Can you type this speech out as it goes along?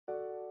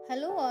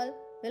Hello all,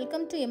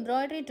 welcome to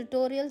Embroidery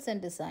Tutorials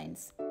and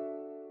Designs.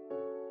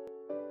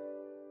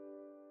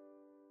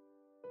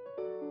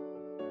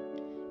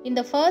 In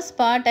the first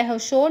part, I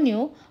have shown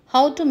you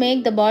how to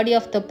make the body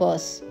of the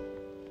purse.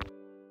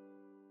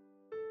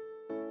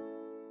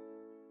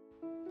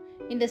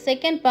 In the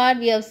second part,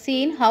 we have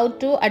seen how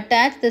to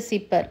attach the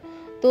zipper.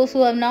 Those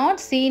who have not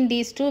seen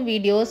these two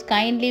videos,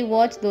 kindly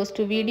watch those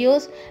two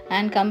videos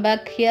and come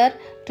back here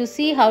to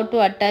see how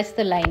to attach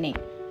the lining.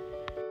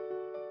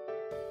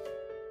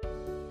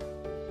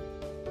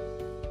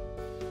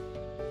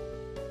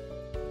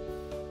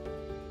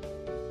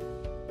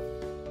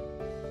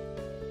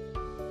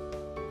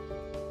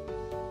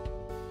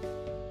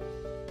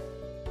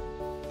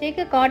 Take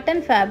a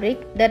cotton fabric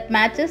that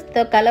matches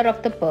the color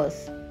of the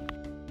purse.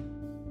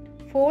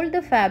 Fold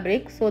the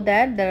fabric so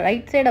that the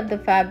right side of the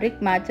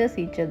fabric matches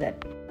each other.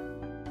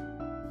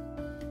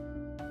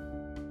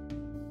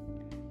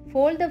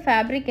 Fold the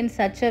fabric in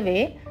such a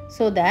way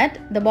so that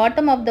the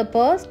bottom of the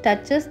purse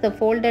touches the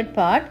folded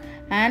part,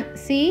 and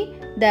see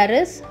there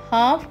is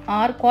half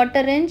or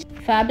 1/4 inch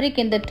fabric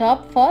in the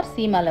top for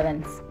seam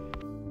allowance.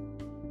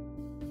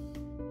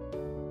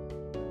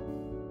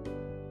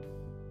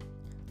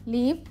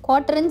 Leave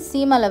 1/4 inch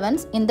seam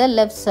allowance in the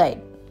left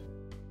side.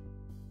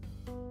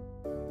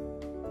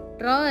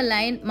 Draw a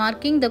line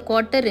marking the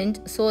 1/4 inch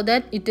so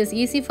that it is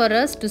easy for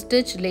us to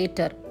stitch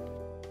later.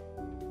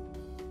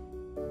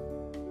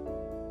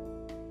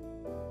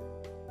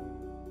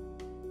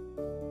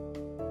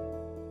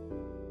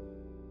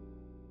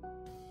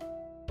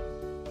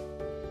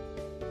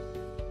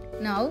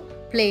 Now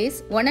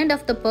place one end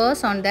of the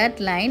purse on that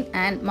line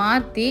and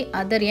mark the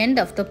other end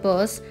of the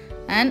purse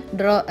and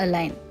draw a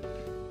line.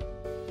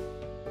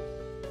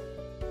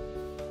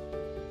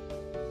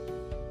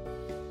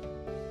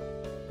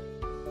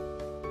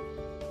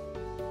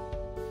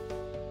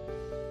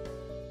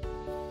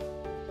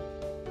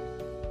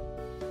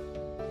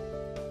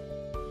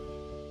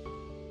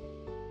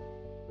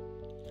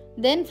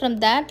 Then from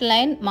that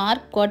line mark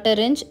 1/4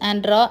 inch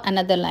and draw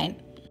another line.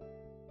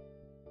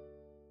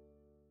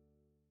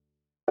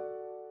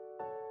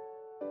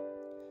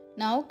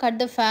 Now cut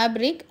the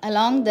fabric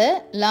along the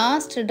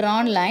last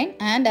drawn line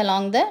and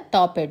along the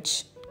top edge.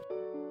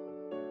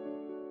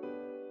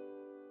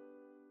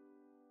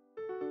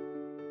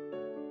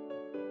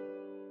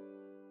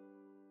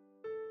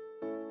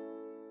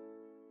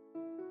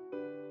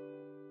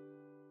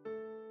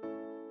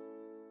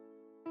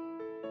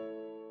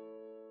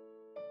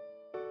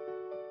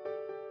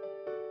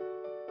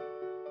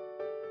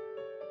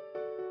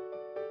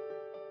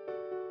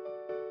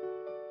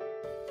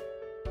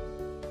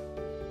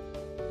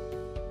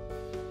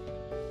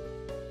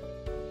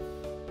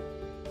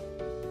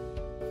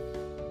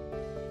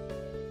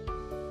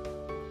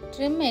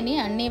 Trim any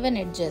uneven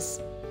edges.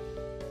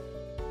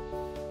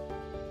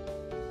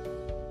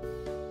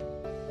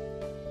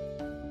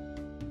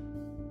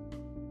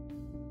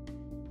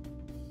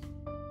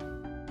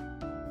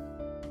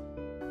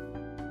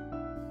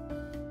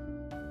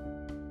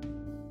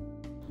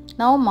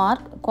 Now mark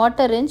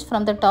 1/4 inch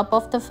from the top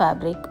of the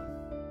fabric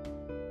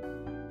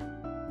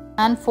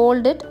and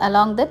fold it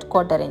along that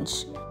 1/4 inch.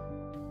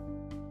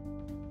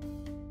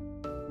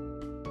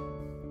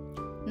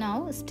 Now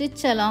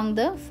stitch along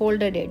the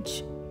folded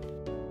edge.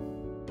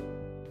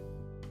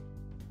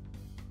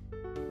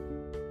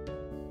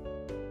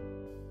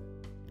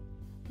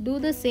 Do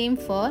the same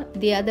for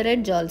the other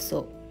edge also.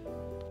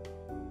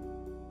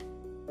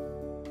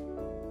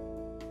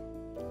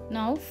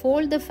 Now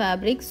fold the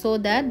fabric so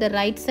that the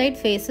right side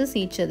faces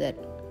each other.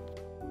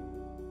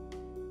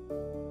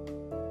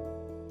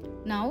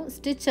 Now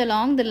stitch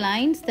along the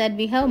lines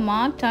that we have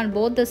marked on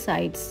both the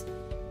sides.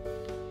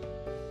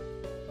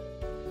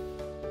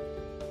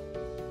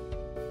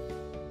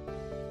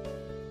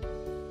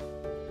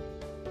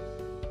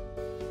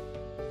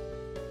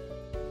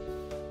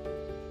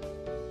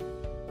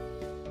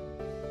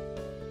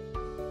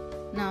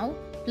 Now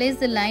place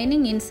the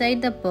lining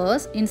inside the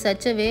purse in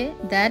such a way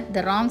that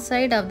the wrong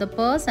side of the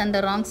purse and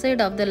the wrong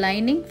side of the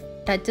lining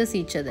touches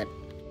each other.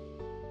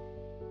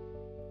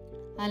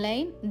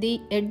 Align the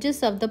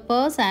edges of the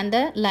purse and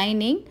the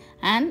lining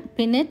and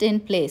pin it in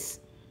place.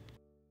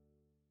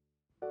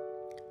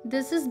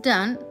 This is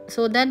done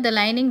so that the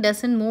lining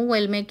doesn't move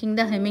while making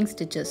the hemming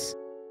stitches.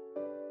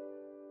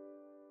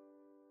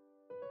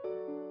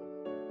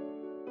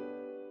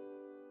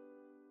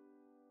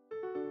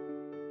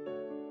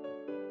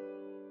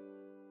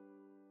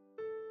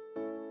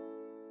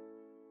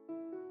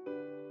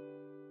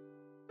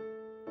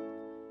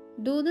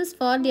 Do this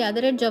for the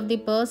other edge of the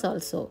purse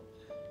also.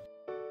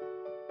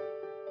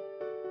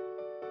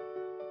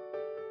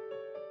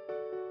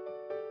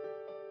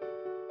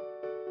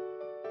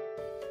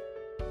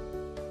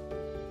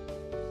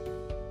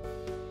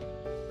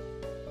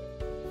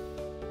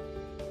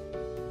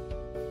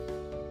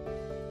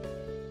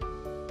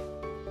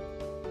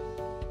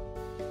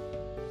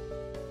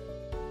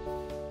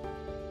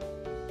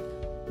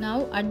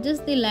 Now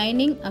adjust the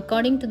lining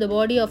according to the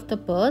body of the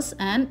purse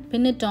and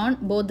pin it on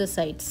both the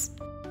sides.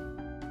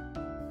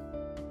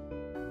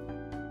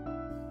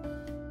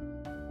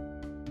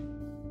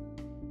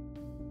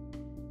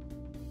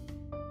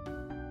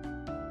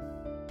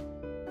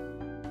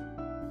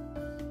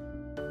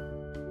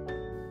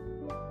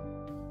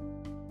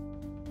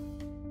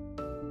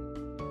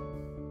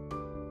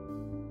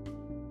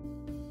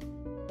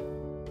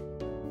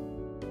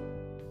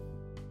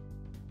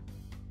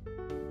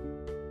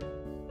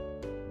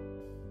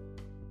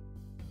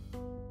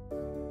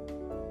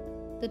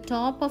 The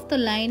top of the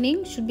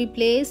lining should be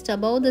placed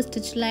above the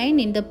stitch line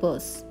in the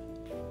purse.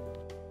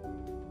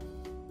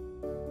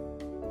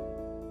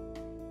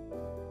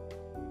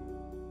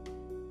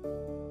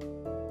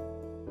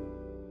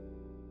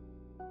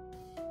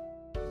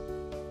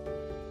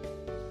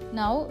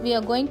 Now we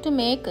are going to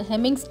make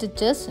hemming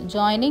stitches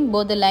joining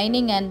both the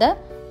lining and the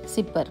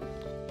zipper.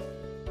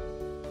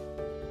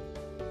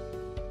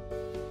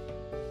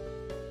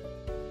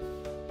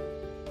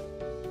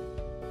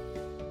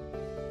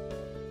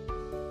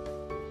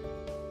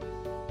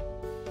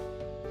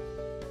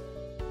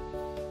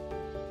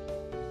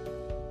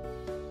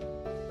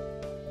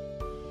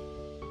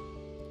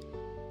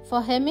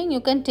 For hemming,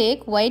 you can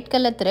take white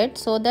color thread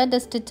so that the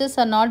stitches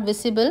are not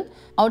visible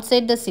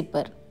outside the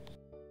zipper.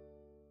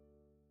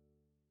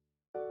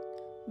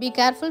 Be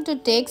careful to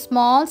take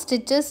small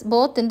stitches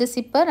both in the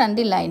zipper and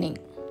the lining.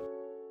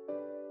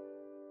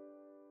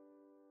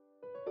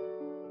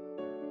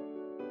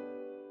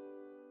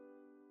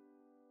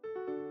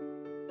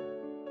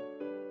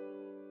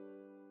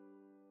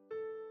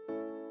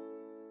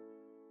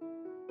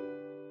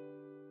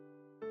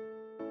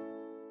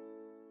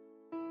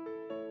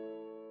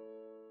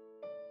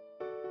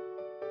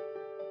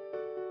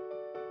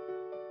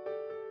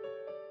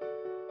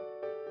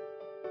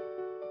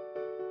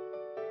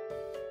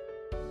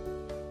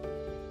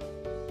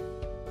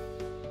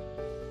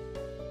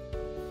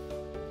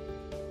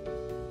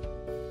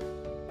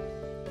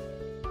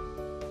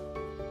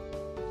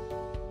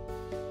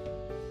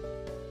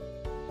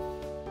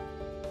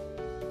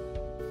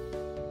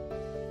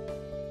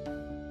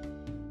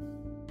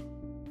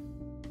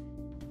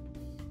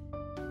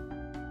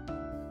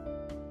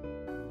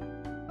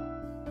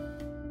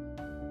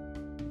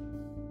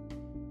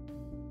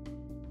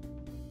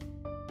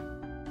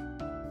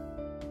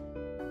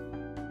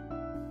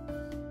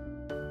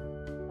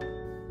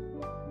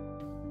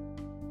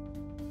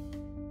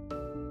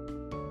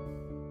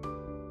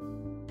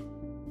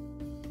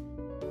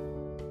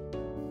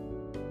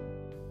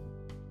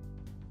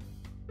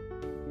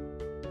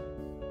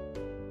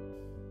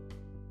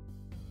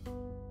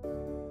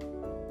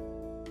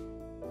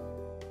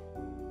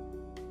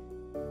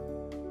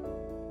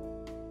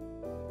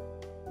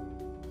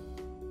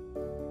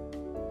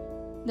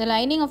 The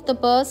lining of the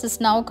purse is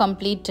now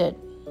completed.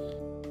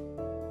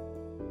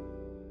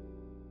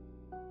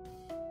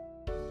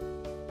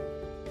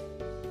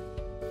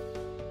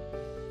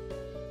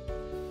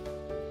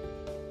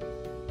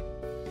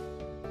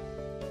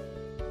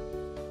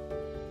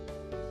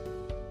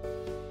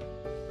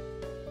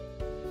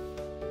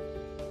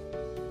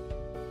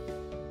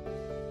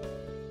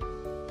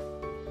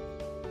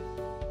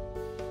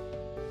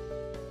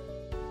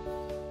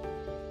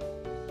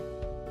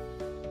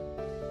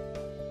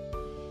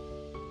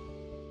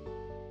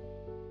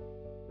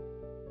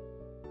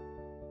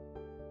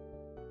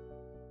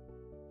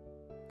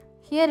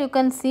 Here you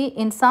can see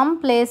in some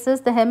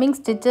places the hemming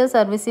stitches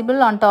are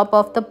visible on top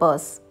of the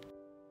purse.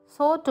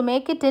 So to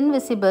make it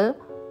invisible,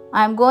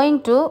 I am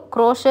going to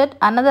crochet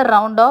another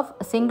round of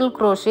single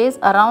crochets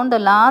around the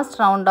last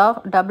round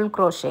of double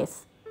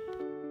crochets.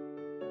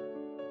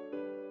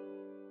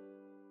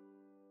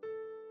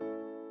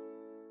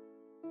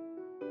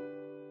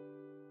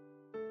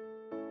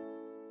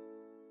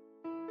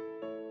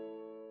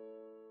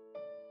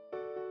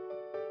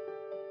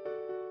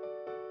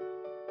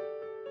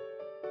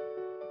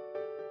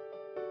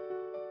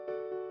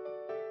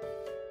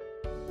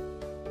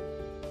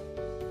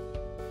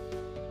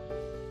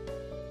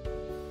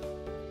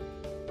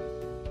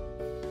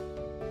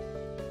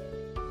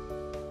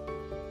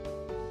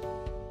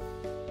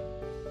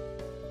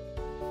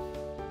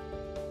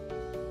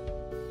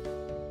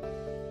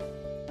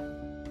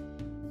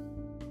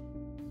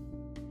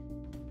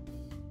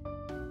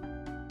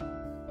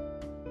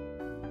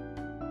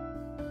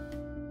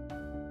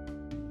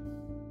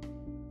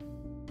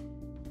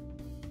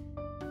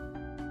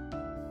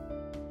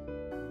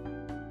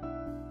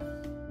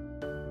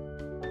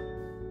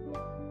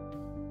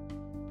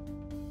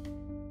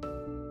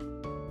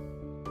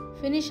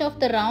 Finish off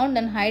the round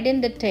and hide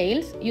in the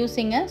tails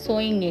using a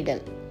sewing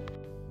needle.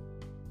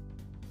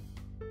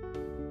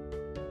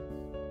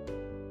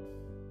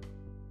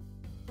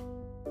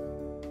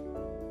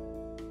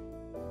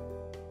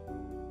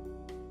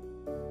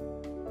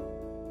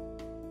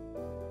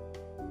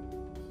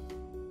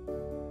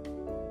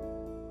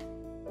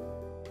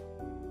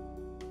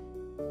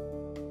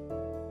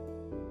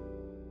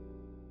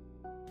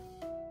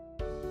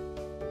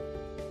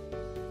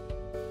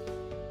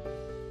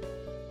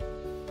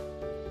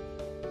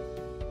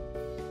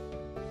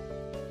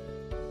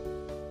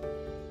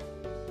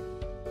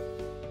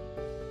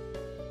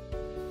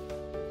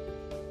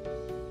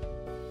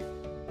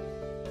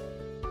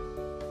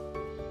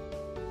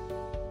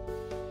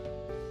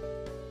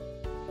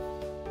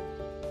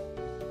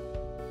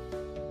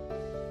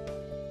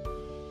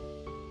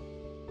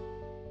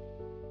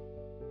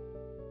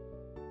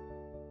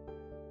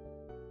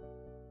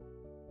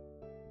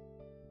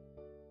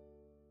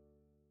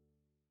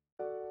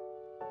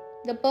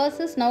 The purse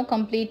is now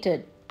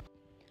completed.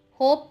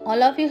 Hope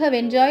all of you have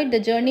enjoyed the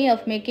journey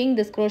of making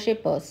this crochet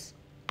purse.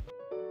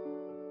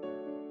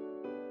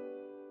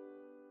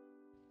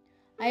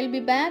 I'll be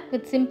back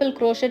with simple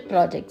crochet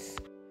projects.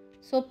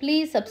 So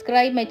please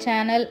subscribe my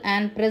channel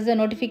and press the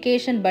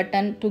notification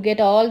button to get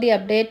all the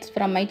updates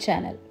from my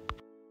channel.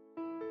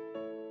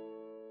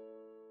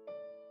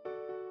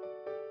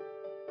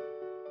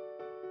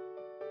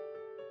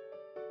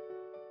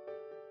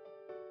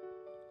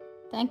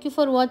 Thank you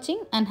for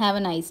watching and have a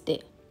nice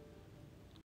day.